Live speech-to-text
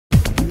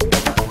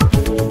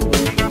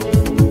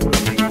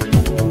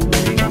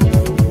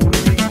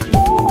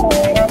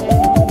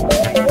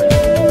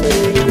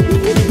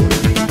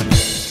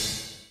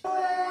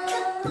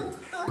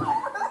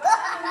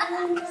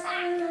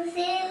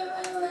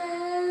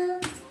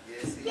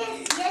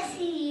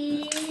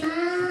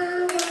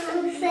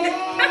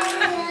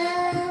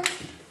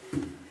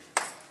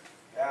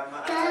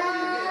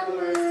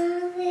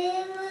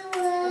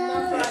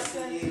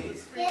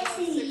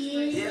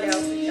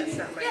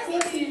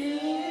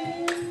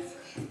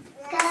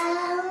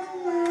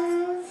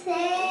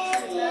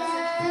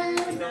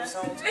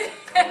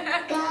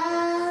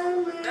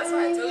That's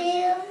why I told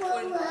you.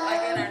 When,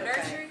 like in our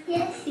nursery,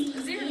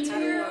 is there a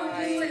 2-year-old who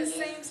play the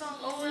same song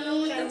over and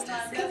over again?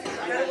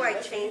 How do I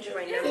change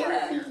my number?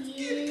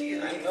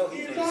 Yeah. I know he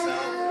knows the song.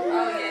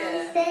 Oh,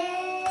 yeah.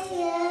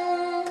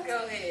 Go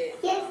ahead.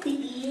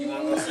 You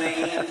want to go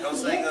sing? Go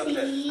sing up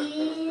there.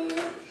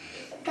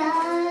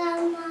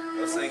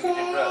 Go sing with your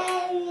brother.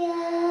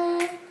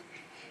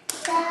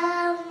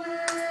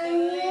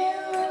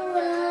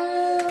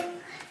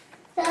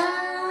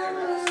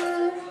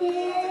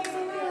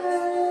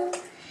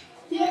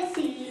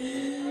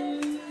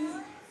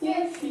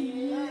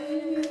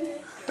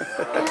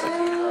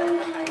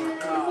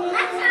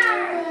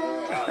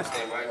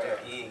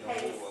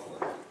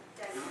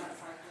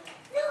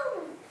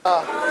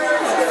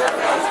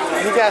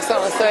 You got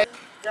something to say?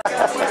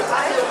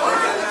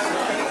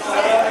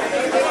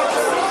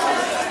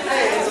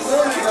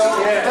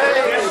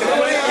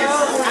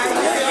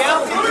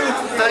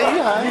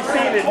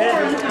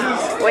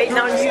 Waiting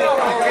on you.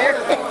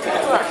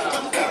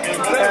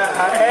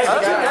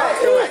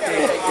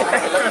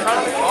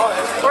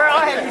 Where all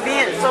have you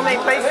been? So many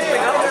places to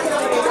go.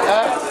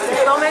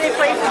 So many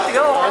places to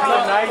go.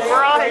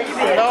 Where all have you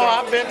been? No,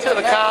 I've been to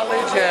the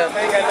college, and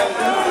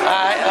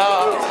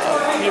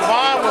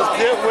Yvonne was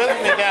with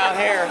me down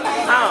here.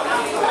 Oh.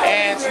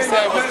 And she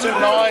said it was too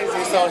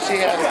noisy, so she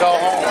had to go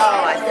home.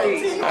 Oh, I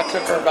see. I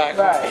took her back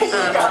home.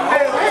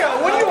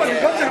 What do you want to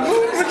go to the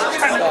movies?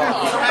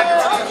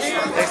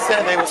 They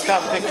said they would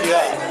come pick you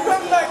up.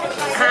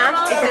 Huh?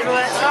 He said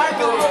what?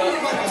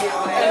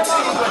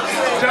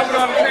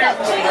 Jumping on the table.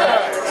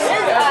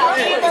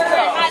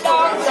 Hot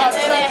dogs, and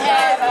then they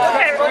have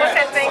Okay, well, what's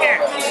that thing there?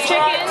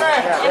 chicken,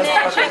 and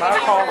then chicken.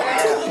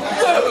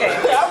 Okay.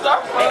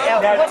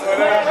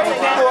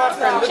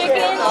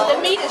 Chicken, the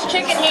meat is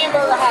chicken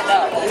hamburger hot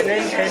dog. And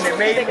they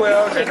made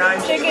well, they're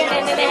nice. Chicken,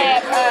 and then they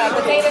have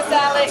potato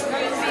salad.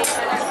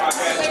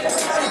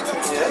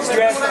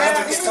 You asked them how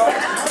to get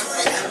started?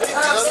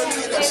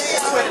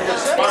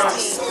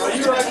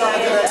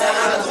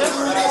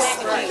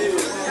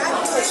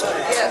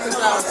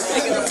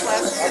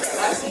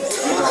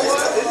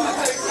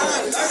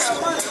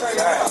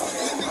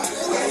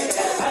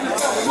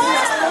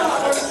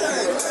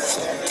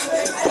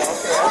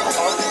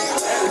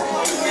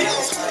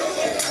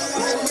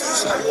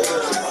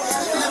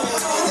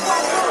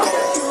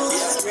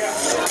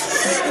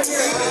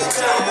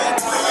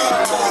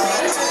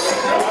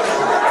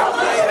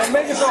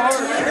 Make it so hard.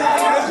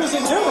 It's just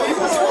in general.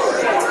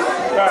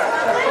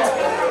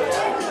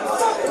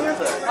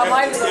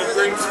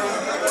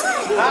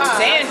 I'm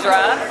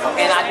Sandra,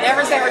 and I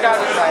never say her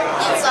daughter's name.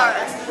 Sorry.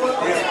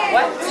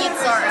 What?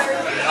 Sorry.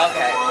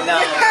 Okay, no.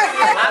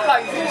 I call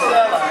you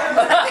Priscilla.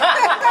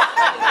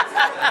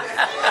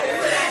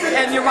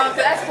 And your mom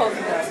said, that's close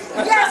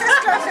enough. Yes, it's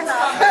close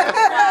enough.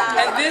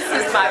 And this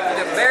is my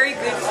very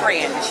good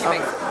friend. She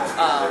makes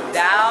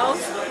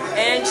dolls,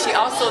 and she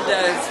also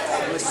does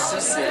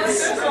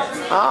masseuses.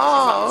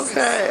 Oh,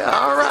 okay.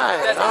 All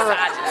right. That's All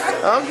right.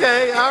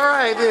 Okay. All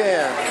right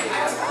then.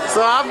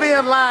 So I'll be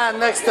in line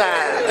next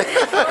time.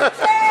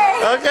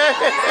 Okay.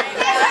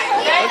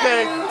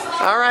 Okay.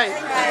 All right.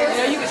 You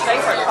know, you can stay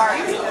for the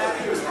party.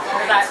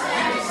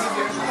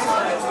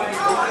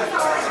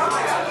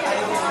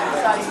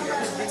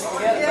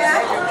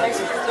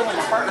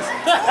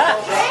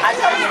 I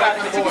told you about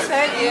it, but you can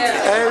say it.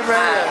 Yeah.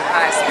 Amen.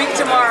 I speak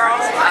tomorrow.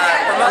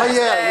 Oh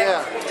yeah,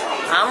 yeah.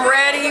 I'm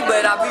ready,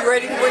 but I'll be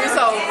ready when it's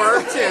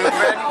over too.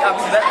 I'll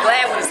be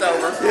glad when it's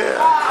over. Yeah.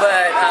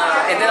 But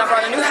and then I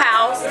brought a new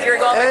house. Here we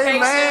go on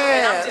vacation.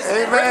 And I'm just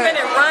ripping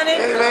and running,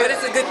 but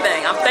it's a good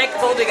thing. I'm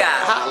thankful to God.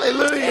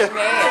 Hallelujah.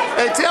 Amen.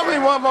 Hey, tell me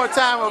one more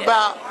time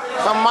about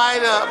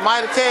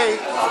Mita-K.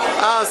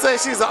 Say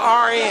she's an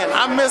RN.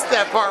 I missed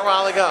that part a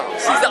while ago.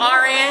 She's the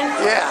RN.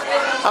 Yeah.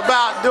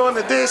 About doing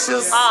the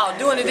dishes. Oh,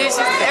 doing the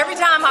dishes. Every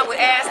time I would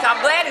ask,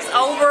 I'm glad it's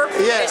over.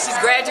 Yeah. That she's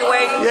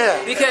graduating.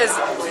 Yeah. Because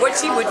what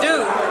she would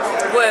do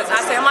was,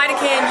 I said, Mita,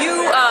 can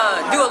you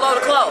do a load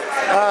of clothes?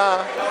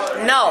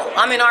 No,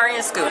 I'm in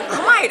RN school.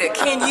 Mita,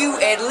 can you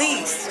at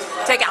least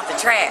take out the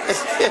trash?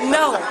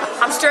 No,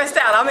 I'm stressed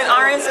out. I'm in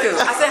RN school.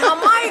 I said,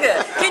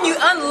 Mita, can you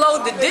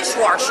unload the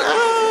dishwasher?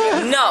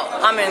 No,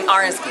 I'm in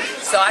RN school.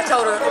 So I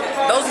told her,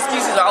 those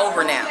excuses are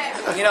over now.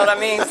 You know what I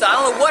mean? So I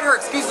don't know what her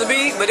excuse will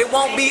be, but it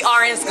won't be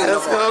RN school.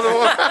 Let's go to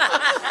work.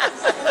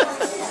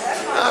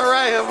 All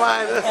right,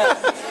 Mita.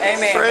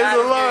 Amen. Praise God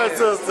the Lord,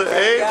 good. sister.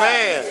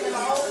 Amen.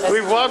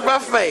 We walk by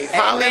faith.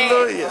 Amen.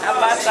 Hallelujah. How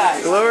about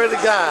that? Glory to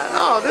God.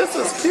 Oh, this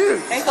is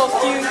cute. Ain't those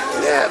cute?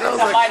 Yeah, those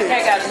are Somebody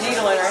cute. got a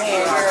needle in her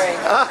hand.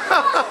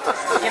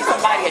 Give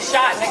somebody a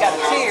shot and they got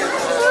a tear.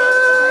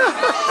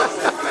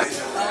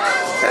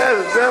 That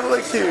is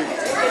definitely cute.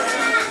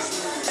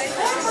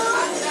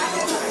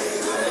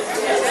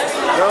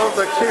 Those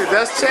are cute.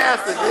 That's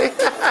Chasity.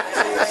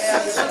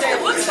 It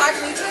looks like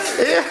me too.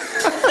 Yeah.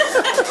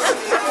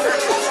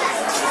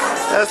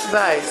 That's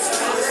nice.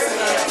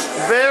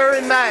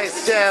 Very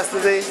nice,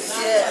 Chasity.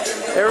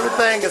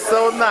 Everything is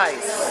so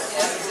nice.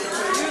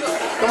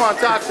 Come on,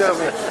 talk to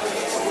me.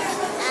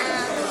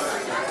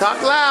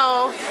 Talk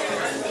loud.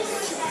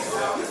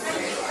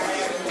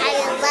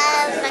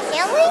 love my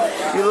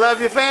family. You love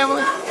your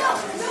family?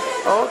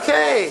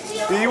 Okay.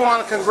 Do you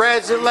want to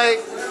congratulate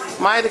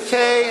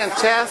Mita-K and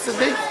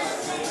Chasity?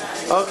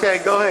 Okay,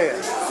 go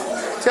ahead.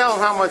 Tell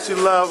them how much you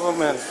love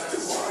them. And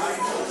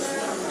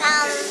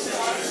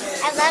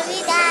I love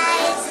you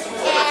guys,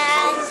 and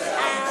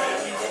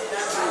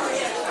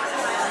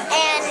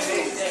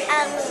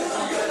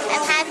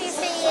I'm happy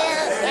for you,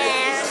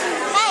 and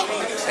bye.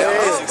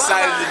 I'm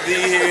excited to be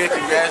here.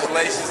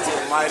 Congratulations to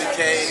Mita-K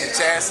and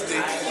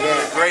Chasity.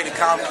 Great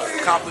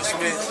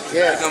accomplishment.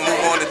 They're going to move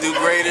on to do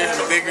greater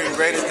and bigger and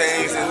greater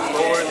things in the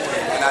Lord.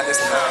 And I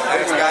just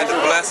ask God to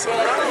bless them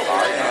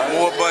and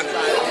more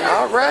abundantly.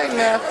 all right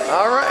now.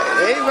 All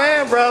right.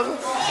 Amen, brother.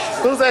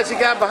 Who's that you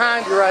got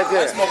behind you right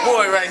there? That's my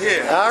boy right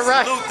here. All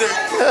right. Luther.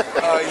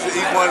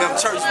 He's one of them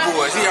church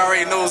boys. He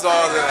already knows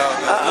all the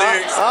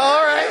lyrics.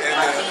 All right.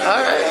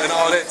 And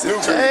all that too.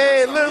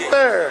 Hey,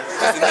 Luther.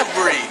 He's a new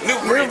breed. New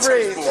breed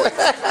church boy.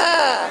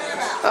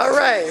 All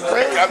right.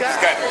 Praise I God.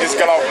 just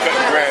got off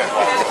cutting grass.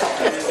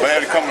 But I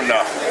had to come and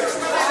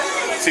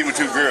see my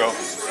two girls,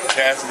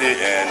 Chasity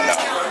and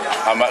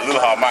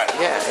little Hannibal.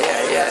 Yeah.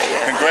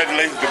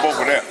 Congratulations to both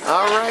of them.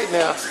 All right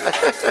now.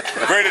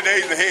 Greater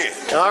days ahead.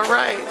 All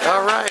right.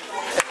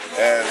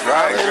 That's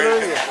right.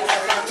 Hallelujah.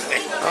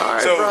 All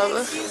right, So,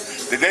 brother.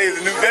 Today is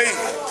a new day.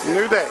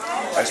 New day.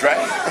 That's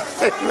right.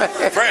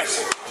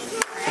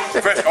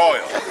 Fresh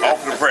oil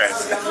off the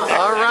press.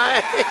 All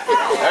right.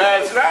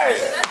 That's right.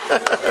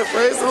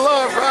 Praise the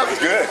Lord, brother.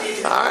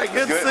 Good. All right,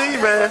 good to see you,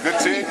 man. Good to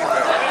see you.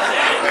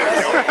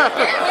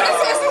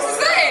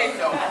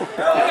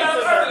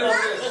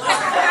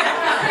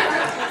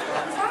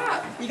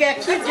 You got a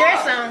cute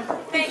dress on.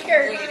 Thank you.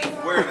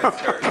 Where is that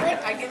church? I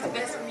get the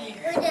best from you.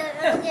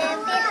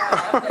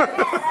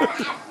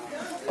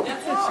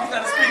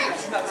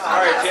 All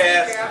right,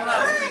 Jazz.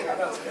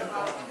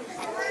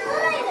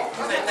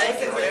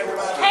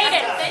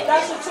 Hayden,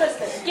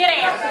 get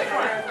out.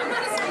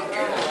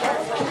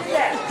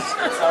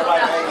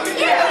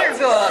 You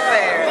go up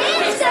there.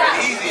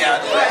 Easy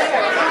out there.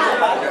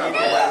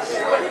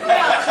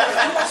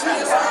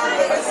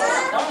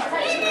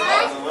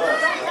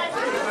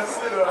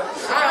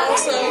 I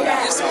also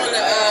just want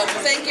to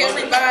thank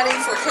everybody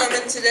for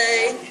coming today.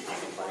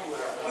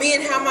 Me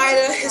and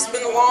Hannibal, it's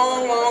been a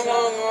long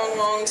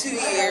 2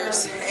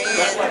 years,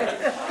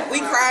 and we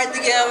cried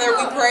together,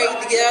 we prayed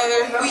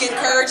together, we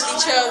encouraged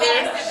each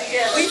other,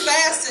 we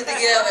fasted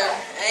together,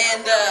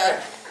 and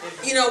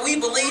you know, we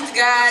believed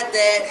God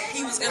that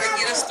He was going to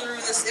get us through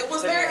this. It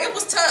was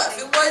tough.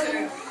 It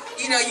wasn't,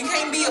 you know, you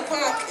can't be a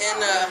punk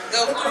and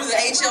go through the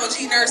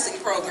HLG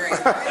nursing program.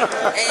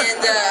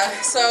 And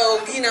so,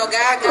 you know,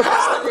 God got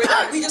us through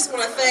it. We just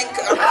want to thank,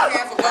 on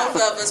behalf of both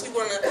of us, we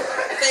want to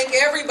thank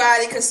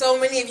everybody, because so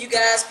many of you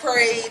guys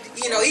prayed,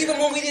 you know, even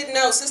when we didn't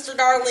know, Sister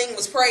Darlene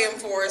was praying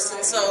for us.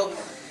 And so,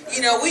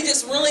 you know, we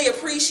just really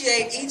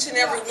appreciate each and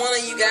every one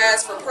of you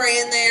guys for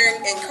praying there,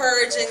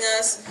 encouraging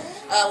us,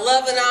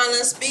 loving on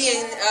us,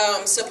 being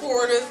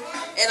supportive,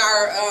 and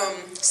our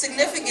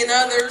significant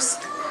others.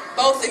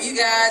 Both of you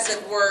guys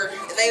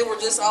they were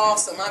just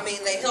awesome. I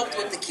mean, they helped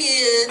with the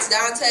kids,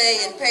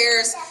 Dante and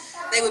Paris.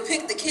 They would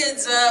pick the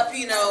kids up,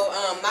 you know,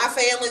 my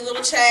family,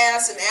 little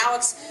Chas and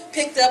Alex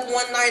picked up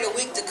one night a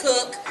week to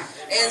cook.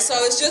 And so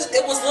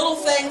it was little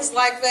things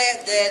like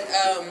that that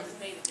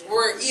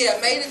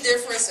made a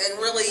difference and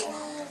really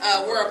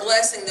were a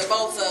blessing to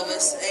both of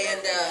us.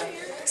 And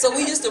so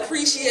we just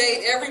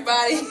appreciate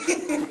everybody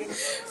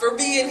for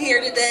being here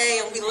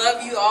today, and we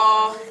love you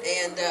all.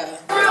 And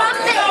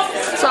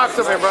Talk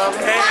to me, brother.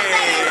 Hey,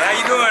 how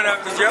you doing,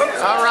 Uncle Joe?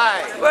 All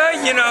right. Well,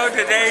 you know,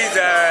 today's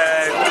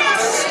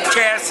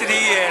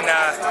Chasity and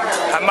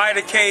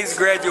Mita-K's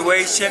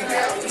graduation.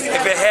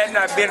 If it had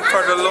not been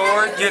for the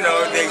Lord, you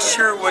know, they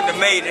sure wouldn't have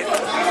made it.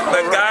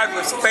 But God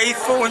was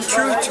faithful and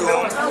true to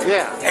them.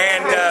 Yeah.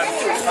 And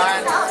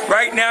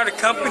right now the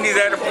company's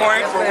at a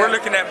point where we're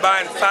looking at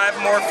buying 5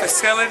 more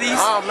facilities.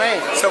 Oh,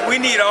 man. So we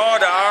need all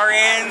the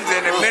RNs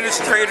and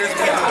administrators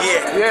we can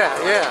get.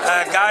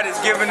 Yeah. God has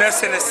given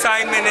us an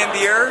assignment in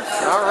the earth.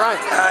 All right.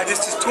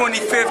 This is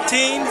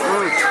 2015,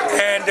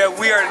 and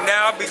we are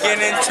now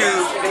beginning to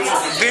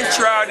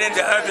venture out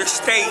into other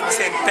states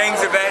and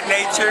things of that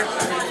nature.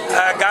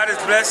 God has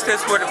blessed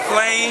us with a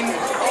plane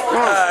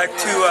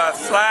to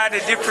fly to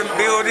different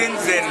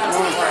buildings, and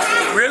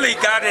really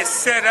God has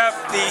set up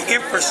the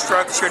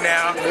infrastructure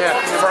now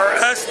for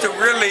us to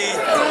really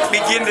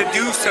begin to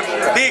do some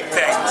big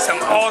things, some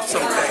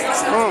awesome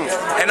things.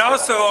 And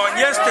also on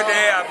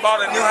yesterday I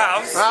bought a new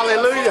house.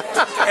 Hallelujah.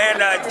 And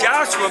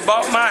Joshua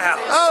bought my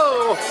house.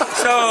 Oh.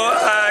 So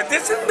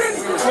this has been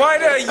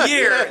quite a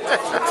year.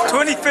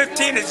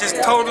 2015 has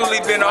just totally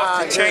been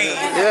off the chain.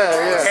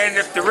 Yeah. And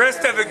if the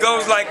rest of it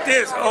goes like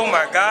this, oh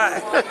my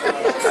God.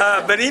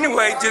 But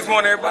anyway, just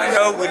want everybody to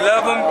know we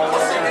love them.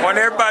 Want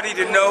everybody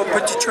to know,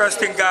 put your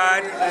trust in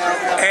God,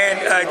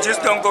 and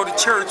just don't go to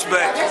church,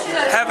 but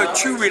have a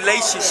true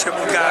relationship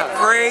with God.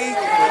 Pray,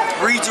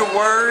 pray, read your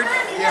word,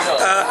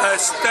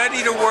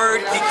 study the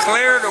word,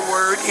 declare the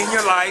word in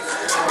your life.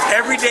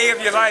 Every day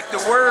of your life,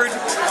 the word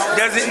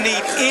doesn't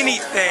need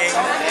anything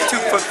to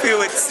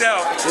fulfill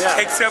itself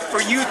except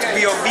for you to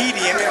be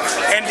obedient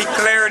and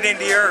declare it in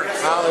the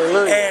earth.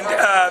 Hallelujah. And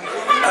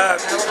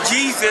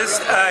Jesus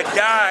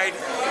died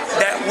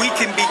that we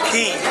can be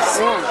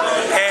kings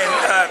and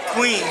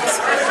queens.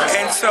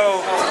 And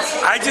so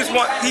I just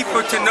want people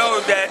to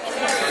know that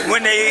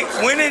when they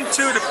went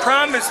into the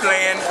promised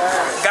land,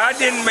 God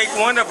didn't make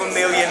one of them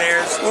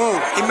millionaires.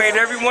 He made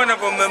every one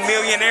of them a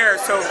millionaire.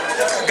 So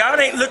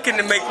God ain't looking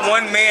to make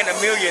one man a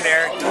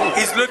millionaire.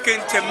 He's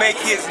looking to make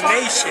his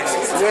nation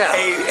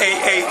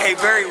a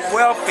very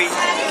wealthy.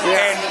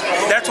 And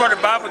that's why the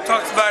Bible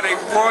talks about a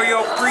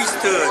royal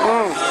priesthood.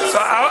 So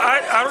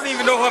I don't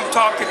even know who I'm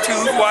talking to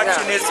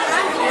watching this,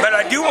 but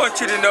I do want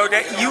you to know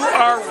that you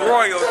are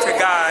royal to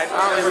God.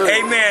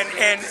 Amen.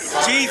 And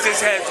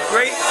Jesus has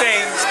great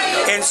things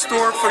in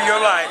store for your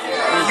life.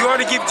 You ought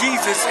to give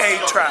Jesus a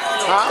try.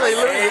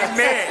 Hallelujah.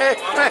 Amen.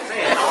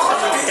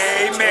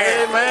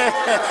 Amen. Amen.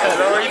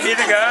 Glory be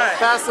to God.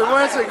 Pastor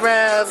Winter,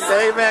 man.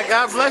 Amen.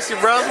 God bless you,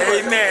 brother.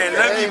 Amen.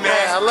 Love you,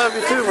 man. I love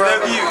you too,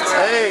 brother. Love you.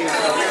 Hey,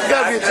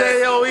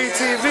 WJOE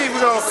TV,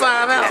 we're going to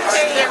sign out.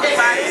 Hey,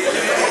 everybody.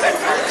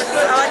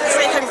 I'd like to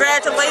say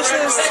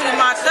congratulations to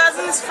my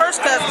cousins,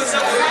 first cousins,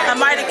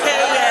 Mita-K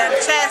and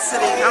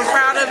Chasity. I'm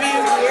proud of you.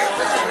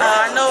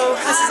 I know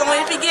this is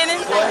only the beginning,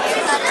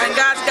 and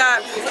God's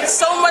got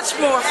so much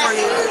more for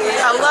you.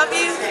 I love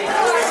you.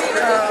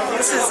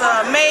 This is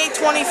May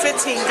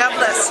 2015. God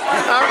bless.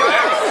 All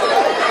right.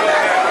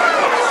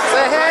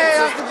 Say hey,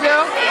 Uncle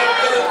Joe.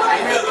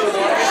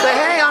 Say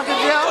hey, Uncle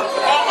Joe.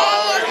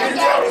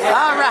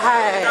 All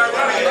right.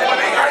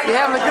 You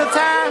having a good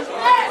time?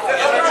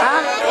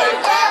 Huh?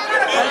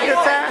 Having a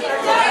good time?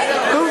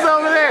 Who's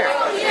over there?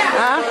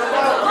 Huh?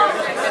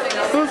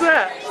 Who's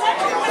that?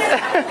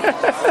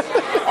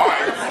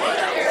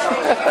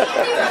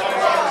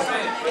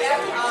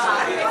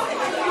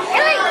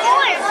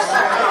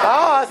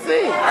 Oh, I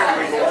see.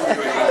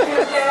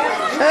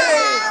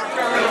 Hey,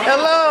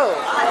 hello.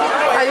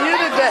 How are you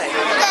today?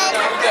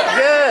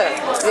 Good.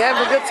 You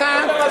having a good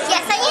time?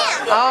 Yes, I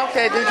am. Oh,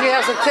 okay. Did you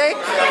have some cake?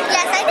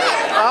 Yes, I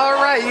did. All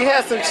right. You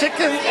had some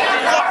chicken? No,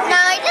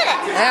 I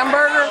didn't.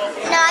 Hamburger?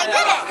 No, I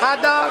didn't. Hot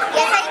dog?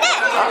 Yes, I did.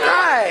 All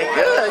right.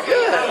 Good,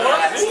 good.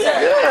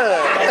 Good.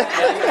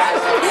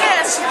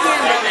 Yes,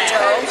 again, Brother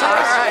Joe.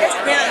 All right.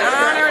 It's been an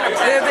honor and a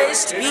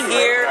privilege to be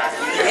here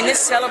in this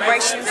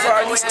celebration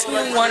for these two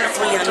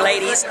wonderful young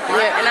ladies.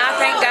 And I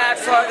thank God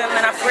for them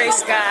and I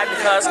praise God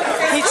because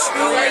He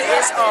truly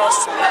is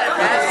awesome.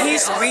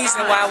 He's the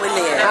reason why we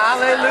live.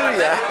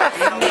 Hallelujah.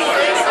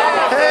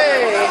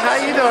 Hey,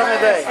 how you doing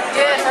today?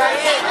 Good, how are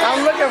you?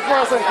 I'm looking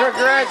for some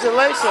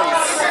congratulations.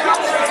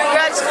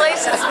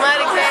 Congratulations,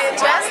 Mita-K and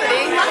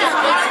Chasity.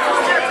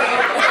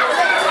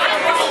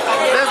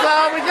 That's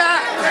all we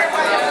got?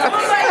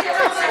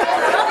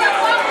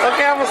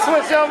 Okay, I'm gonna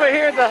switch over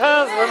here to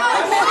husband.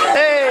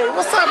 Hey,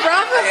 what's up,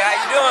 brother? Hey, how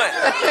you doing?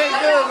 Hey,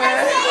 good,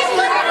 man.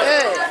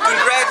 Hey.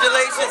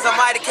 Congratulations on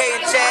Mita-K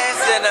and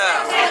Chas, and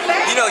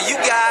you know, you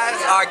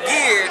guys are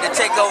geared to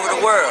take over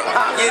the world.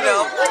 You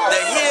know,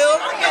 the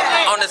hill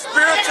on the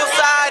spiritual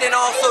side and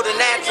also the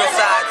natural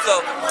side.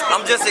 So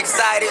I'm just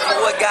excited for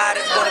what God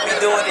is going to be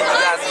doing in you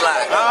guys'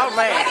 lives. Oh,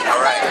 man.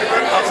 All right.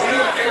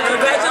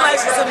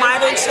 Congratulations to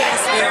Mita and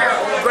Chasity.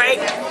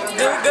 Great.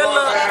 Good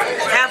luck.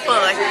 Have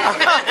fun.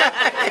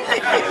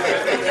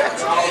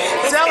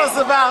 Tell us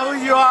about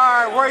who you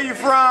are, where you're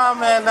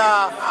from, and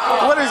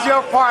what is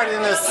your part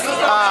in this?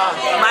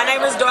 My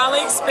name is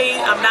Darlene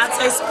Speed. I'm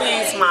Dante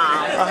Speed's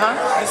mom.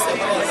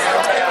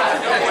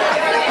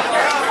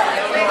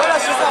 What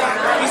else you say?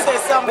 You said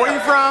something. Where you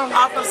from?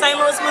 I'm from St.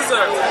 Louis,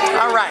 Missouri.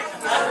 All right.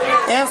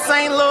 In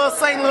St.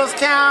 Louis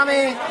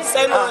County?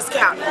 St. Louis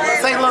County.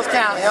 St. Louis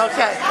County,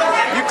 okay.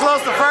 You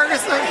close to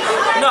Ferguson?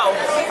 No.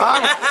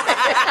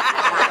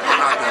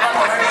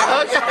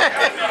 Okay.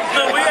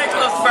 No, we ain't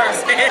close to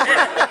Ferguson.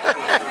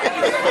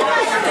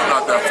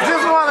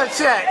 Just want to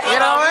check, you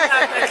know what?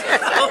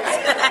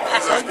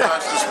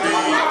 Pastor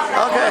Speed,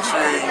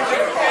 featuring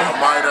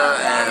Mita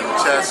and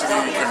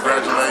Chasity.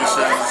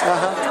 Congratulations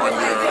on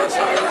your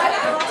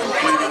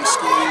completing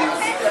school.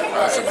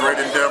 It's a great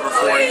endeavor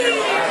for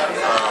you.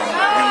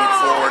 We look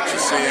forward to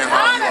seeing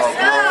how you all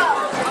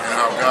grow and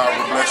how God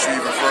will bless you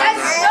even further.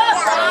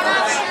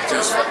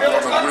 Just want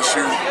to wish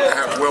you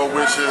have well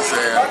wishes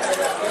and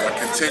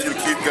continue to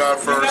keep God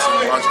first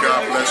and watch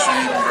God bless you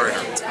even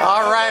greater.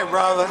 All right,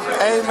 brother.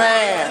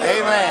 Amen.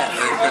 Amen.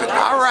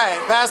 All right,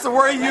 Pastor,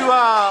 where you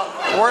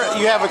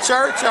have a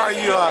church? Or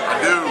you? I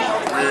do.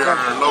 We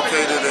are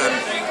located in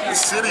the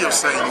city of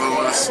St.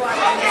 Louis,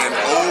 and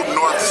Old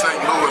North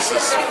St. Louis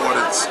is what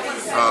it's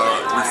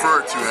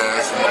referred to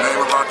as. And the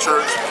name of our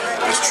church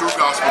is True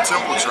Gospel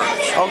Temple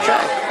Church.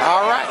 Okay.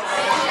 All right.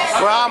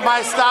 Well, I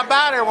might stop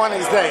by there one of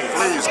these days.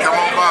 Please, come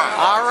on by.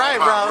 All right,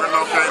 brother.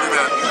 We're located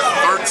at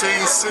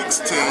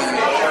 1316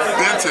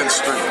 Benton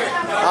Street.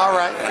 All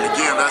right. And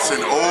again, that's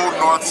in Old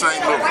North St.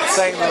 Louis.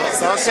 St. Louis.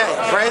 Okay.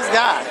 Praise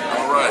God.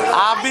 All right.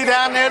 I'll be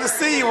down there to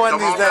see you one of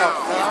these days.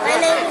 My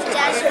name is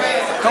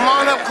Joshua. Come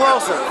on up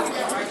closer.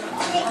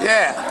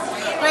 Yeah.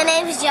 My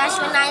name is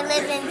Joshua and I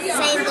live in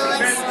St.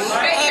 Louis.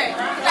 And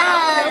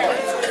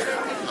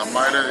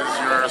Mita is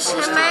your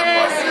sister-in-law.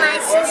 Mita is my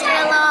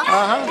sister-in-law.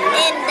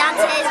 And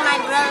Dante is my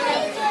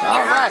brother.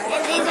 All right.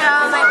 And these are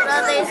all my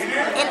brothers.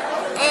 And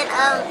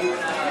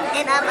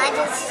I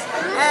just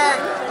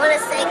want to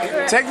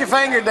say take your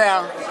finger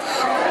down.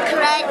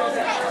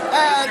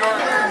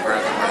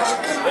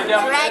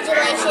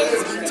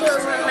 Congratulations to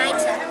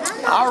Mita.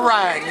 All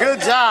right, good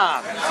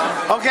job.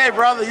 Okay,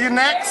 brother, you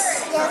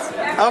next? Yes.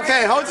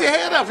 Okay, hold your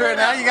head up here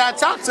now. You gotta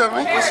talk to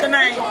me. What's your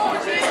name?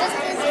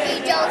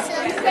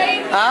 Joseph.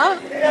 Huh?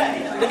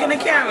 Look in the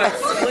camera.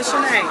 What's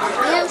your name?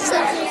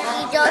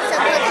 Joseph.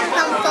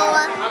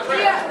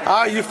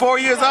 Oh, you 4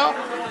 years old?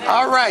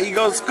 All right, you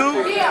go to school?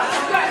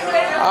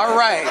 All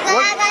right.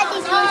 I got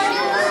these new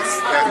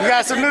shoes. You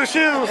got some new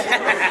shoes?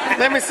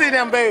 Let me see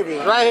them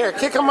babies right here.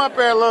 Kick them up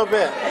there a little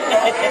bit.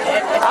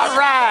 All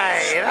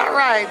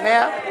right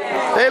now.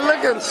 They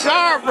looking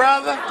sharp,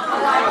 brother.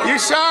 You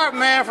sharp,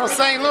 man, from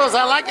St. Louis.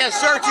 I like that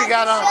shirt you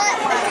got on.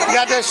 You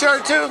got that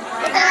shirt too?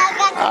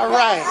 All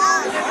right.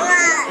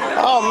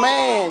 Oh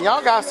man,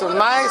 y'all got some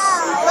nice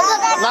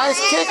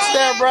kicks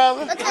there,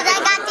 brother. Because I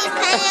got these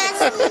pants.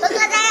 Because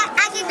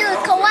I can do a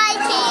kawaii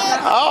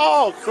kid.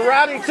 Oh,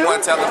 karate too? I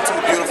want to tell them two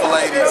beautiful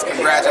ladies,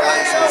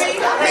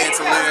 congratulations. Me and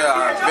Talia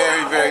are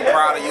very, very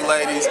proud of you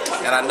ladies,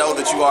 and I know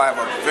that you all have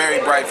a very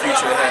bright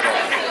future ahead of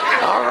you.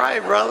 All right,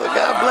 brother.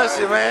 God bless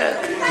you, man.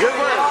 Good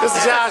work. This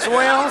is Josh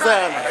Williams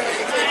and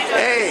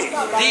hey.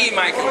 D.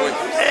 Micah Williams.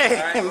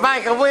 Hey,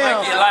 Micah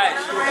Williams.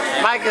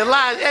 Micah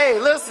Elijah. Hey,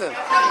 listen.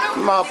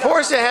 My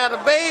Portia had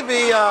a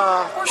baby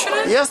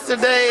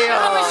yesterday,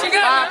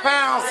 5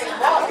 pounds.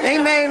 He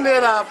named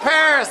it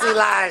Paris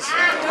Elijah.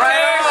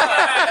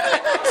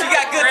 She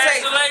got good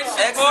taste.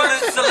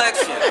 Excellent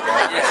selection.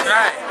 That's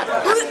right.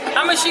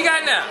 How much she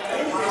got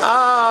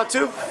now?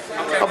 2.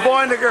 A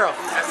boy and a girl.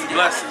 That's a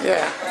blessing.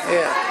 Yeah.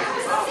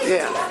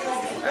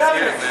 That's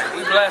good, man.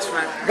 We blessed,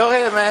 man. Go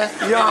ahead, man.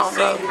 You on,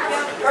 brother.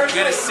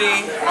 Good to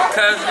see my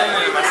cousin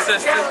and my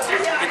sister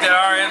get that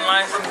RN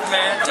license,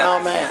 man.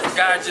 Oh, man.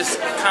 God just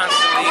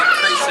constantly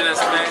increasing us,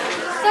 man.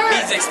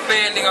 He's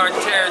expanding our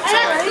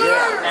territory.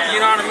 Yeah.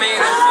 You know what I mean?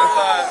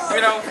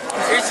 So,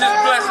 it's just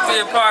blessed to be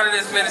a part of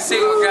this, man, to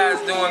see what God's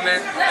doing,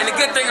 man. And the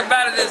good thing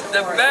about it is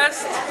the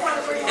best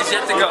is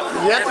yet to go.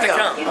 Yet to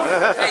come.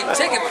 Hey,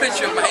 take a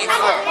picture of my 8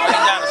 floor. Lay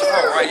down this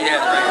floor right here,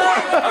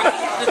 right?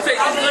 Just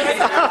take a look at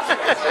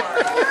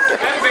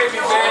that baby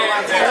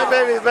bad. That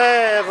baby's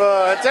bad,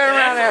 boy. Turn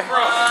around there.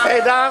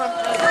 Hey, Donna.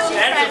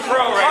 That's a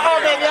pro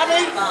right there. Baby, I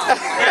mean.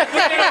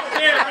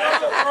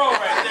 That's a pro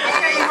right there.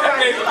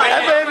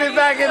 That baby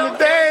back in the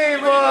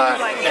day, boy.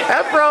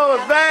 That pro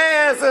was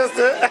bad,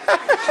 sister.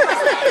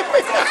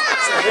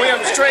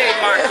 Williams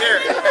trademark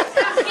here.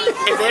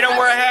 If they don't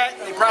wear a hat,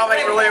 they probably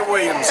ain't related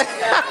Williams. Hey,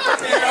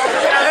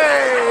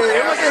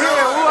 look at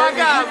here. Who I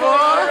got, boy?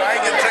 I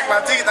ain't gonna check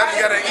my teeth. I just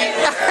gotta eat.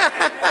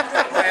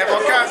 I have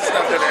all kinds of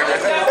stuff in there.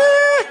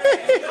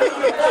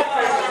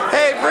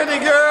 Hey, pretty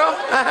girl.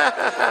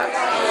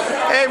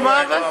 Hey,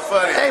 mother.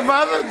 Hey,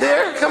 mother,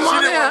 dear. Come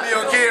on in. She didn't want to be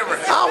on camera.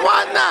 Oh,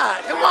 why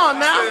not? Come on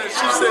now.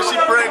 She said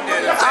she's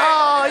pregnant.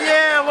 Oh,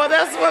 yeah. Well,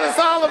 that's what it's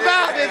all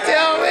about. They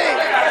tell me.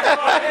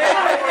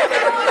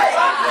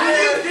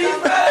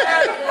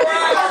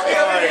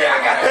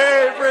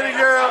 Hey, pretty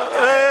girl.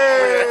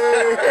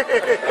 Hey.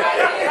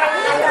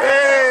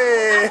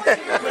 Hey.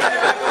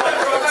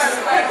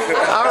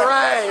 All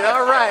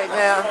right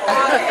now.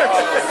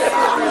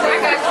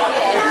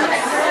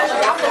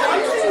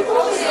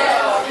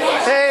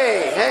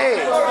 Hey.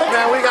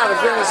 Man, we got to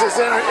finish this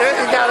interview.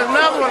 You got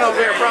another one over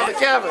here, Brother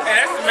Kevin. Hey,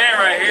 that's the man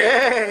right here.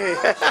 Hey.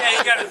 Yeah,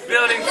 he got his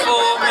building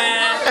full,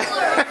 man.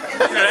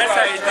 That's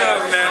how you do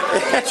it, man.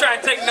 You try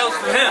to take notes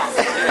from him.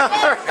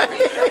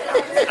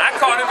 I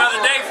called him the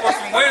other day for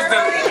some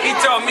wisdom. He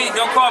told me,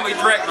 don't call me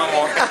direct no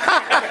more.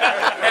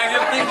 Have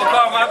your people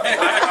call my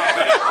people.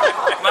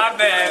 My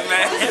bad,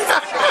 man.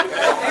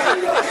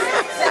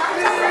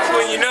 That's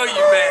when you know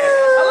you're bad.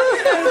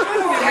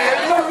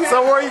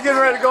 So where are you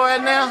getting ready to go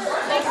at now?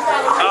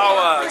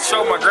 I'll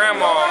show my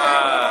grandma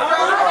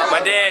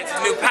my dad's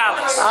new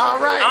palace. All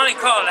right. I only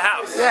call it a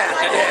house. Yeah.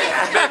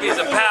 Baby's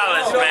a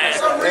palace, man.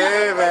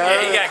 Hey, man.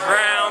 Yeah, he got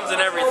grounds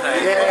and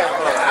everything. Yeah.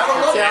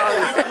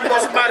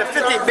 It's about a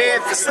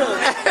 50-bed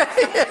facility.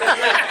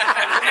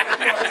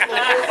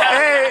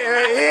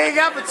 Hey, he ain't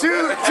got but two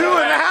in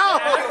the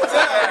house.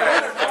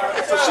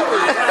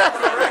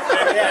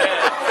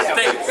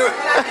 States.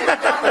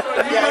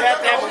 Yeah, you have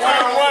to have a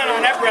one-on-one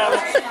on that brother.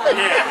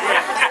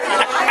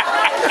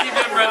 Keep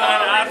that brother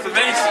under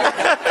observation.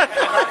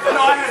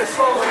 No, I had a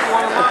stroke with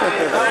one of mine.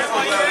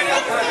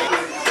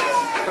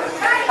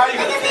 How you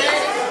gonna do?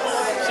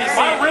 She's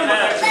my rim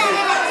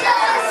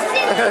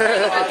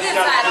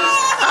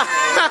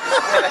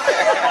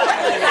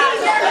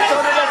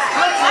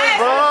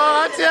Boy,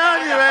 I tell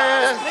you,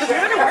 man.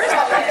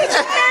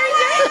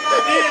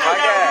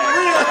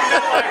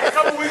 A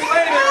couple weeks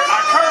later, I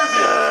curved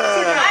it.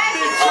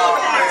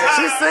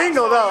 She's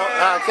single though,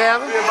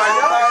 Kevin. Louise,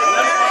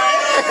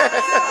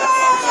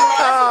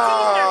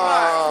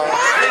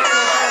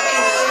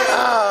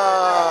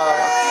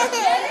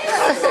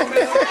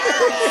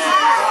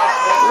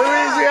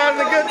 you having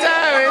a good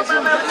time, ain't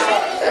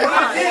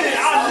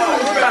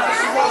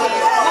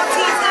you?